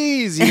 Where's the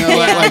keys?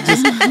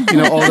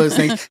 All those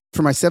things.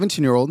 For my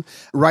 17-year-old,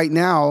 right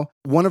now,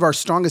 one of our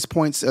strongest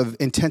points of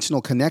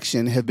intentional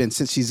connection have been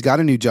since she's got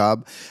a new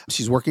job.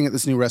 She's working at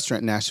this new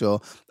restaurant in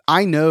Nashville.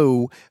 I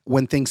know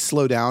when things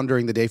slow down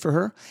during the day for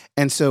her.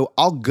 And so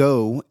I'll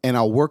go and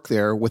I'll work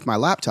there with my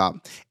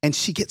laptop. And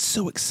she gets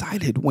so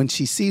excited when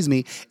she sees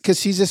me because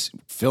she's just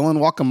filling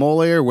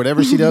guacamole or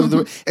whatever she does.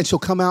 And she'll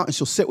come out and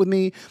she'll sit with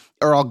me,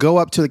 or I'll go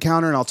up to the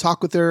counter and I'll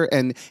talk with her.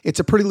 And it's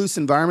a pretty loose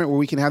environment where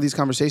we can have these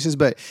conversations.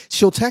 But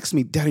she'll text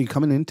me, Dad, are you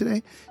coming in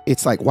today?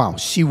 It's like, wow,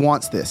 she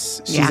wants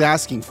this. She's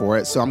asking for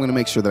it. So I'm going to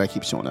make sure that I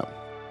keep showing up.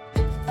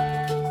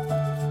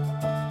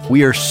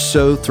 We are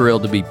so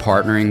thrilled to be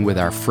partnering with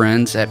our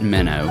friends at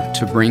Minnow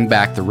to bring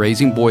back the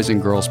Raising Boys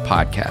and Girls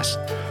podcast.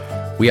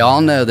 We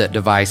all know that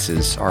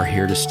devices are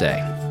here to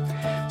stay.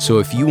 So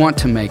if you want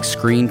to make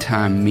screen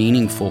time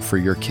meaningful for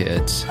your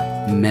kids,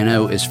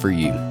 Minnow is for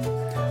you.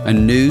 A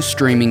new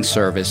streaming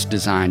service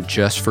designed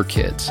just for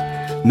kids.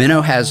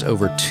 Minnow has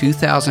over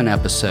 2,000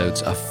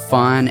 episodes of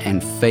fun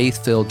and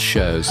faith-filled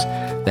shows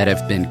that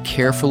have been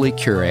carefully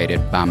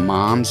curated by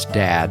moms,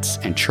 dads,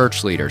 and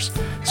church leaders,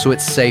 so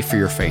it's safe for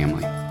your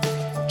family.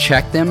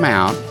 Check them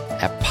out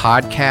at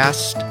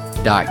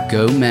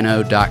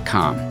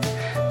podcast.gominnow.com.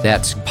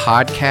 That's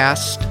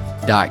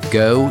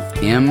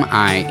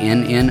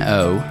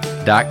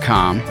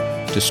podcast.gominno.com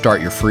to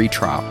start your free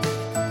trial.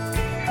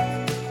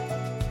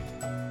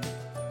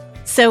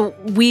 So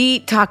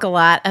we talk a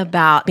lot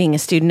about being a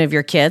student of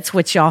your kids,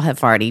 which y'all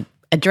have already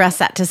addressed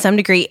that to some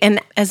degree. And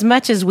as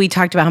much as we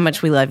talked about how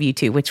much we love you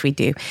too, which we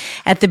do,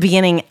 at the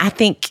beginning, I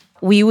think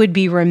we would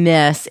be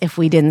remiss if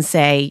we didn't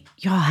say,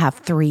 y'all have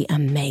 3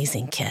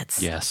 amazing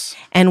kids. Yes.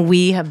 And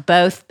we have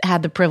both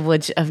had the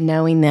privilege of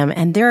knowing them,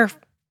 and they're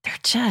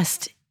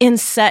just in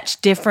such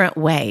different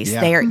ways.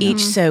 They are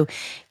each so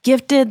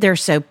gifted. They're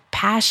so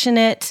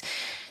passionate.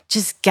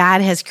 Just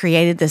God has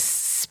created this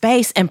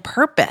space and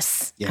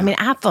purpose. I mean,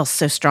 I feel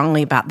so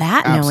strongly about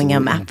that, knowing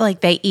them. I feel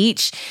like they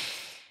each,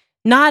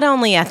 not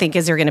only I think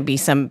is there going to be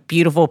some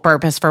beautiful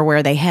purpose for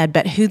where they head,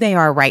 but who they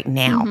are right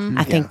now.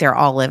 I think they're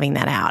all living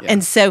that out.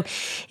 And so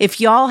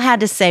if y'all had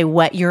to say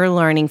what you're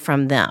learning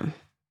from them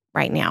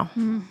right now,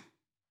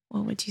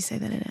 what would you say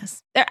that it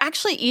is? They're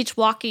actually each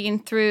walking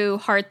through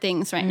hard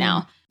things right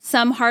now.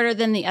 Some harder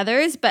than the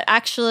others, but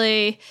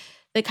actually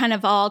they kind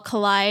of all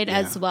collide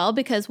as well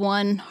because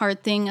one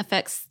hard thing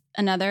affects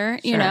another,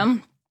 you know?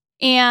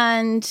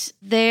 And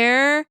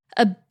their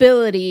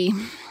ability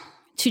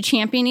to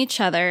champion each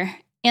other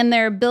and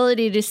their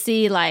ability to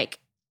see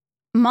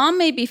mom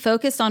may be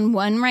focused on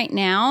one right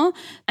now.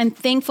 I'm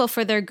thankful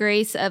for their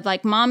grace of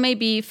mom may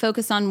be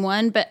focused on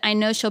one, but I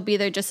know she'll be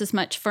there just as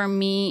much for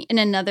me in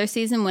another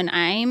season when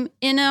I'm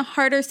in a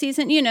harder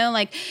season.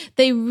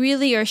 They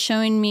really are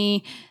showing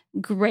me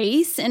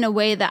grace in a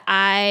way that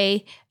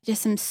I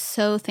just am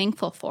so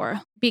thankful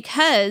for,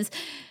 because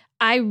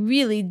I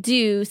really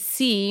do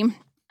see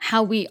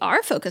how we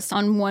are focused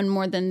on one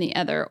more than the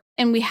other.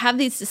 And we have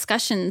these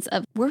discussions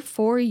of, we're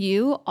for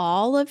you,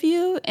 all of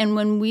you. And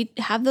when we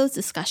have those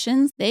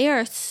discussions, they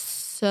are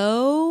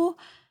so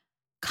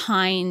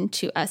kind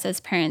to us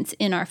as parents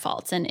in our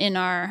faults and in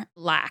our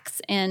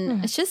lacks.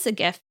 And it's just a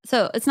gift.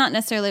 So it's not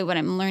necessarily what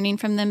I'm learning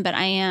from them, but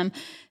I am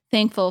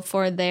thankful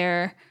for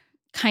their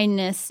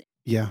kindness.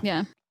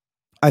 Yeah.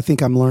 I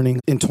think I'm learning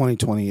in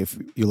 2020, if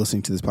you're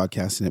listening to this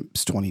podcast and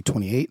it's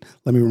 2028,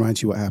 let me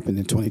remind you what happened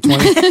in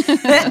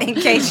 2020. In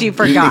case you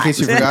forgot.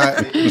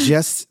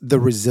 Just the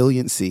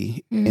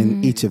resiliency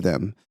in each of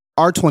them.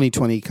 Our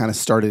 2020 kind of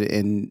started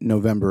in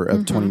November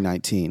of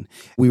 2019.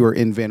 We were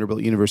in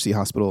Vanderbilt University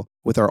Hospital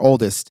with our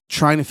oldest,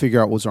 trying to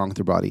figure out what was wrong with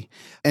her body.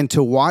 And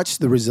to watch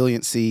the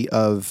resiliency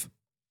of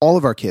all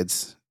of our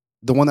kids,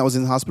 the one that was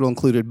in the hospital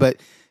included, but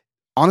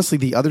honestly,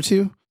 the other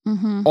two,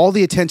 all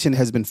the attention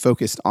has been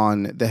focused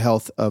on the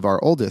health of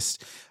our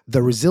oldest.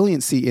 The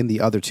resiliency in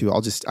the other two,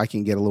 I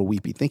can get a little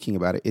weepy thinking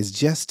about it, is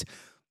just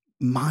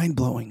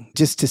mind-blowing.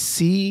 Just to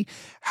see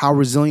how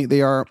resilient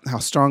they are, how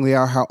strong they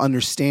are, how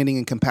understanding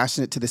and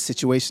compassionate to the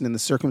situation and the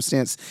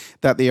circumstance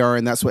that they are.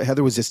 And that's what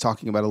Heather was just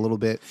talking about a little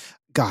bit.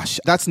 Gosh,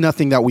 that's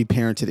nothing that we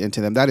parented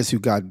into them. That is who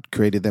God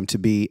created them to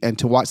be. And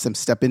to watch them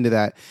step into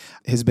that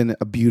has been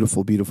a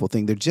beautiful, beautiful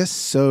thing. They're just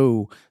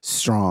so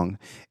strong.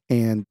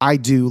 And I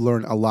do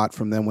learn a lot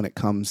from them when it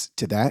comes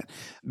to that,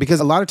 because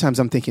a lot of times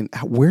I'm thinking,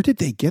 where did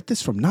they get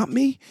this from? Not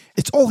me.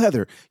 It's all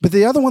Heather. But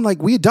the other one,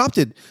 we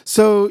adopted.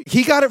 So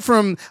he got it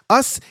from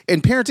us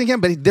and parenting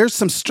him, but there's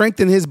some strength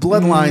in his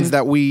bloodlines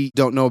that we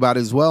don't know about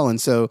as well.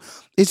 And so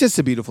it's just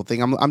a beautiful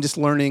thing. I'm just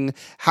learning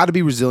how to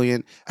be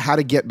resilient, how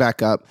to get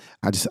back up.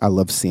 I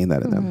love seeing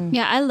that in them.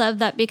 Yeah, I love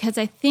that, because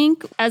I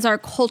think as our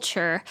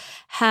culture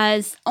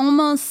has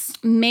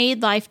almost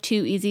made life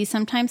too easy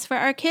sometimes for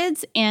our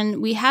kids,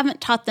 and we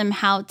haven't taught them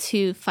how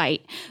to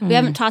fight. We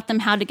haven't taught them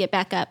how to get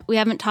back up. We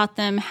haven't taught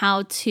them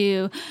how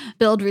to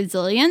build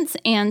resilience.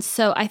 And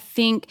so I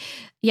think,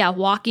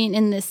 walking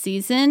in this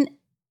season,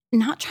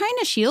 not trying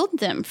to shield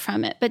them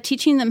from it, but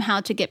teaching them how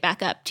to get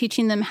back up,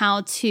 teaching them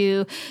how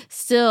to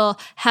still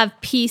have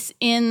peace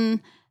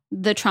in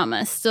the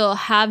trauma, still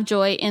have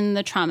joy in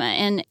the trauma.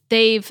 And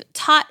they've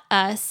taught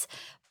us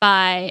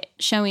by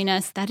showing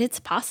us that it's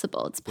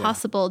possible. It's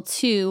possible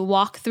to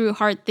walk through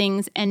hard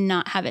things and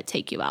not have it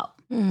take you out.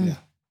 Yeah.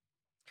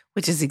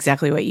 Which is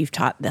exactly what you've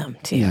taught them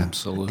too. Yeah,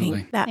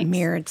 absolutely. That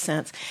mirrored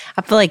sense.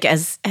 I feel like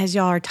as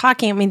y'all are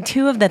talking,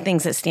 two of the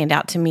things that stand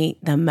out to me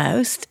the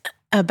most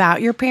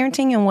about your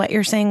parenting and what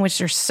you're saying, which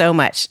there's so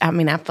much. I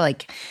feel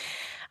like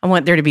I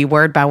want there to be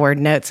word by word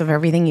notes of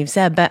everything you've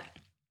said, but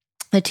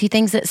the two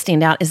things that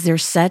stand out is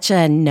there's such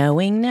a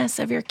knowingness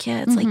of your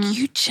kids. Like,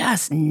 you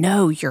just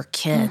know your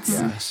kids.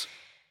 Yes.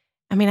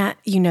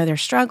 You know their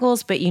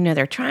struggles, but you know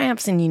their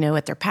triumphs, and you know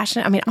what they're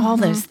passionate. All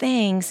those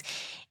things.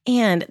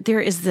 And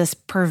there is this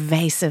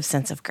pervasive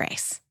sense of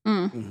grace.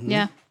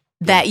 Yeah.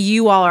 That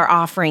you all are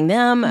offering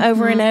them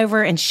over and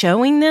over and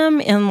showing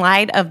them in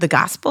light of the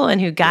gospel and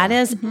who God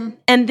is.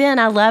 And then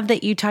I love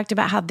that you talked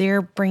about how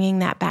they're bringing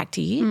that back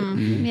to you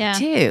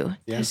too.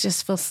 Yeah. It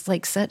just feels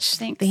like such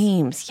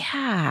themes.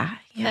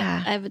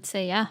 Yeah. I would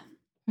say,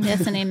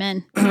 yes and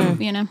amen.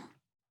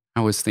 I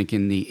was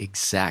thinking the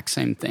exact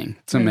same thing.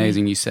 It's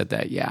amazing you said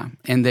that,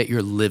 and that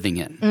you're living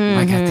it.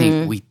 I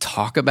think we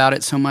talk about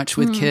it so much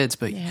with kids,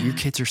 but your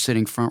kids are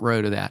sitting front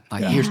row to that.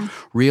 Here's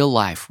real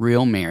life,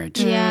 real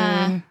marriage.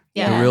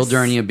 The real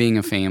journey of being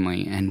a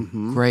family,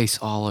 and grace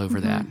all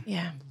over that.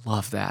 Yeah.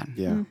 Love that.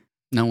 Yeah.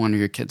 No wonder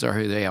your kids are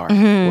who they are.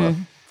 Well,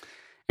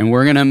 and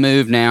we're going to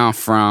move now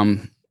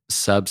from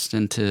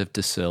substantive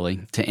to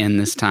silly to end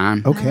this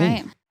time.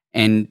 Okay. Right.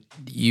 And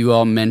you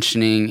all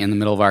mentioning in the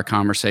middle of our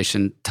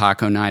conversation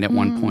taco night at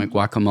one point,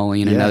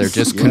 guacamole in another,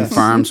 just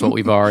confirms what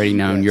we've already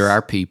known. You're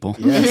our people.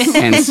 Yes.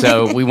 And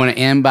so we want to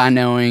end by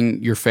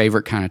knowing your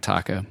favorite kind of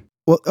taco.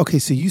 Well, okay,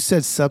 so you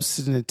said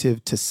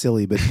substantive to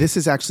silly, but this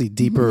is actually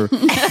deeper than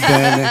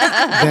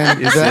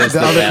the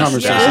other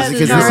conversations.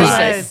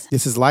 Because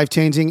this is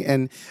life-changing.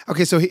 And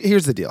okay, so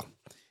here's the deal.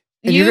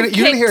 And you're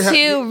gonna hear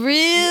two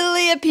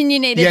really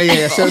opinionated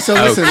people. So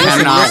listen,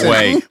 cannot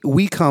wait.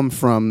 We come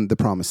from the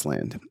promised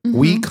land.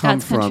 We come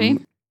God's from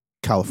country.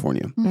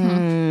 California.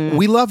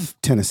 We love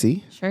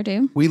Tennessee. Sure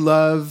do. We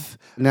love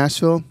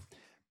Nashville.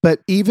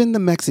 But even the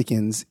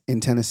Mexicans in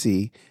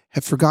Tennessee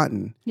have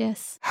forgotten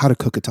how to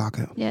cook a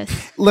taco.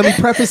 Yes. Let me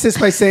preface this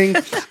by saying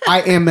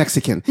I am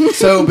Mexican.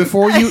 So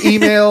before you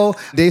email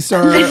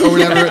Daystar or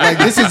whatever,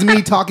 this is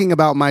me talking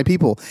about my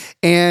people.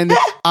 And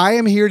I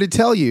am here to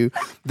tell you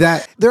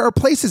that there are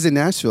places in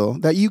Nashville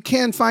that you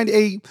can find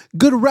a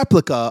good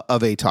replica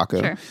of a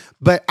taco. Sure.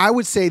 But I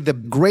would say the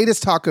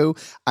greatest taco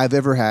I've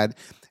ever had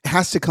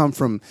has to come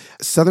from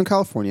Southern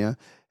California,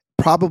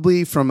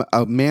 probably from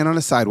a man on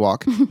a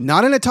sidewalk,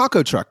 not in a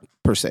taco truck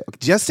per se,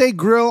 just a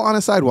grill on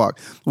a sidewalk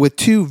with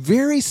two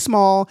very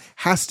small,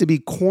 has to be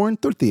corn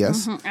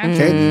tortillas.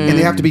 Okay. And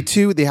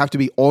they have to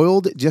be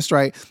oiled just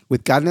right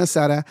with carne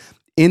asada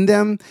in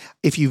them.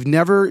 If you've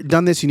never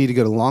done this, you need to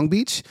go to Long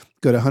Beach,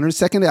 go to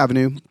 102nd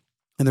Avenue,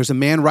 And there's a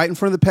man right in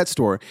front of the pet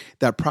store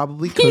that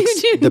probably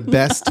cooks the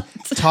best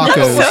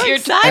tacos. I'm so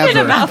excited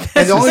ever. about this.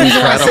 And the only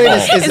reason I say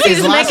this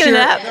is last making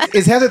year it up?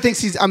 is Heather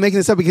thinks I'm making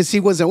this up because she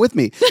wasn't with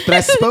me. But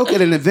I spoke at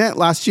an event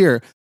last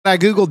year. I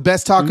Googled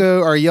best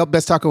taco or Yelp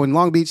best taco in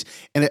Long Beach,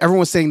 and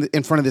everyone was saying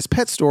in front of this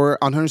pet store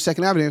on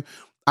 102nd Avenue.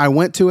 I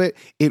went to it.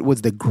 It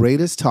was the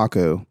greatest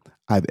taco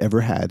I've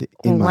ever had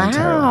in my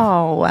entire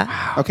life.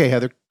 Wow. Okay,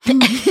 Heather.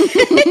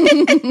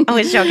 I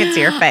wish y'all could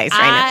see your face right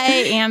now. I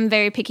am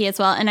very picky as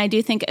well, and I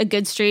do think a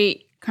good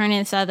street carne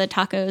asada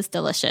taco is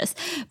delicious.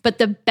 But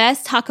the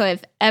best taco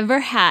I've ever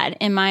had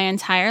in my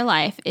entire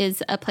life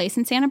is a place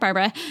in Santa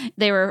Barbara.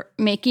 They were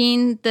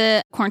making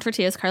the corn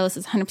tortillas. Carlos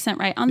is 100%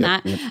 right on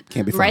that. Yep.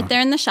 Can't be far right off.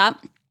 there in the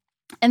shop.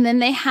 And then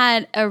they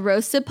had a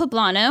roasted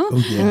poblano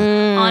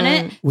on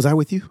it. Was I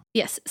with you?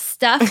 Yes,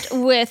 stuffed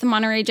with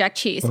Monterey Jack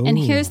cheese. And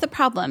here's the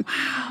problem.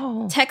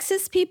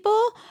 Texas people,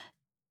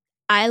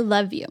 I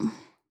love you.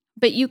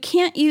 But you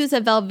can't use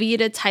a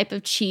Velveeta type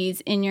of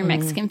cheese in your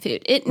Mexican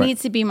food. It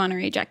needs to be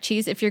Monterey Jack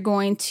cheese if you're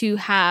going to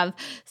have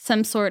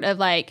some sort of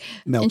like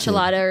Melted.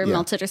 enchilada or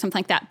melted or something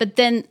like that. But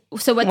then,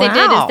 so what they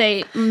did is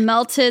they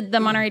melted the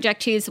Monterey Jack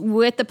cheese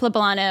with the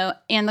poblano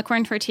and the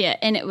corn tortilla.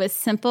 And it was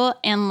simple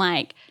and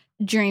like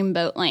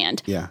dreamboat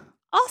land. Yeah.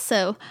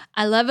 Also,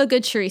 I love a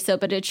good chorizo,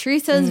 but a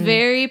chorizo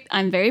is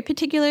I'm very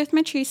particular with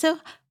my chorizo.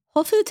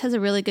 Whole Foods has a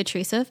really good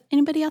chorizo. If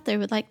anybody out there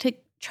would like to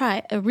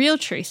try a real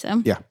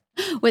chorizo. Yeah.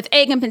 With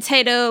egg and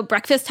potato,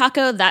 breakfast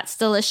taco, that's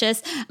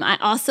delicious. I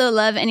also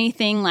love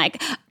anything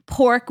like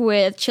pork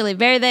with chili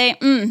verde.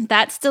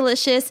 That's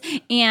delicious.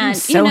 And I'm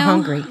so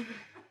hungry.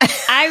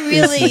 I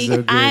really, This is so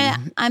good.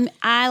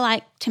 I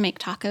like to make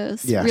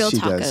tacos. Yeah, real she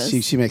tacos.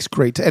 does. She makes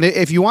great. And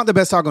if you want the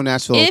best taco in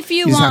Nashville, If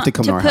you just want have to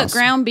come to our put house.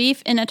 ground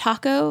beef in a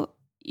taco,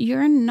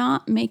 you're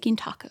not making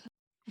tacos.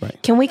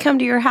 Can we come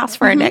to your house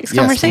for our next Yes,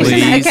 conversation?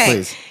 please, Okay.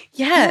 please.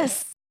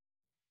 Yes.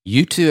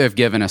 You two have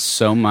given us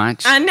so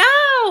much. I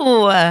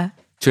know.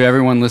 To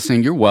everyone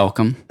listening, you're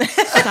welcome.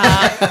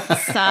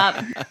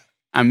 Stop.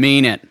 I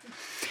mean it.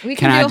 We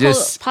Can can I do a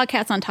just- whole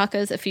podcast on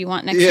tacos if you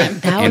want next Yeah. time.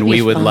 That And be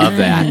we would love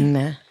that.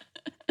 fun.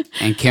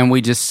 And can we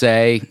just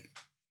say,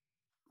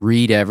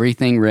 read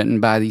everything written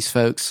by these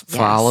folks,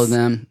 follow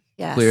them.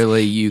 Yes.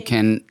 Clearly, you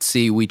can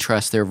see we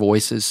trust their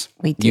voices.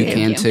 We do. You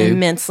can too.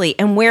 Immensely.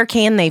 And where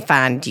can they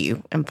find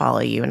you and follow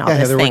you and all Yeah,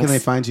 those Heather, where things? can they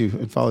find you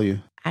and follow you?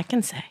 I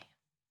can say.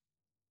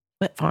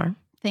 Whit Farm.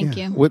 Thank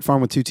Yeah. you. Whit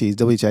Farm with 2 T's,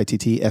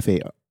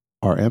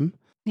 WHITTFARM.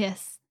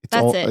 Yes. It's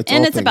That's all- it. it's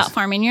and all it's about things.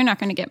 farming. You're not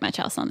going to get much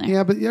else on there.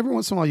 Yeah, but every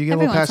once in a while you get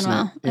Every a little once in a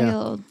passionate. while. I get a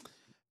little.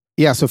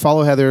 Yeah, so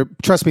follow Heather.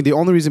 Trust me, the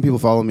only reason people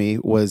follow me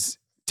was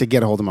to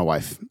get a hold of my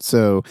wife.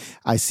 So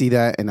I see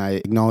that and I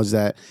acknowledge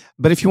that.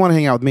 But if you want to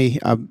hang out with me,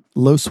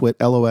 Loswhit,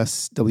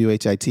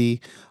 LOSWHIT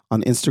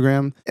on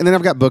Instagram. And then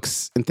I've got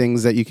books and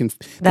things that you can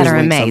That there's are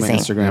links on my amazing.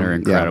 Instagram That are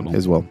incredible.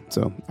 as well.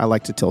 So I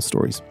like to tell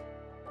stories.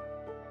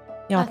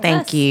 Y'all, That's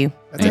thank us. you.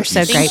 That's We're us. so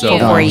Thank you grateful so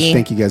for much. you.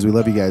 Thank you guys. We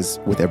love you guys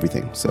with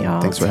everything. So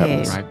Y'all thanks for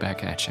having too. us. Right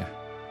back at you.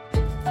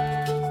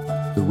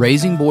 The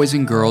Raising Boys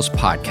and Girls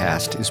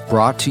podcast is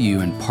brought to you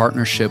in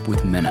partnership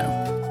with Minnow.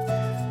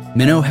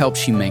 Minnow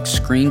helps you make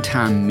screen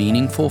time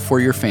meaningful for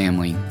your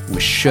family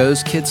with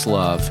shows kids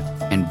love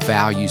and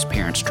values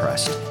parents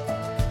trust.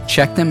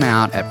 Check them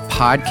out at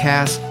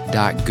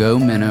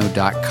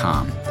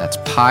podcast.gominnow.com. That's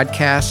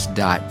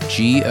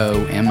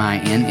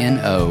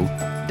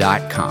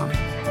podcast.gominno.com.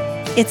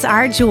 It's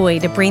our joy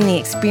to bring the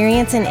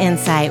experience and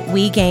insight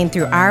we gain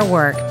through our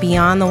work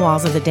beyond the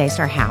walls of the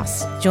Daystar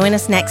House. Join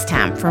us next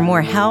time for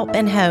more help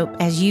and hope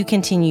as you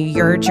continue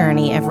your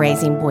journey of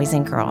raising boys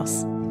and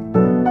girls.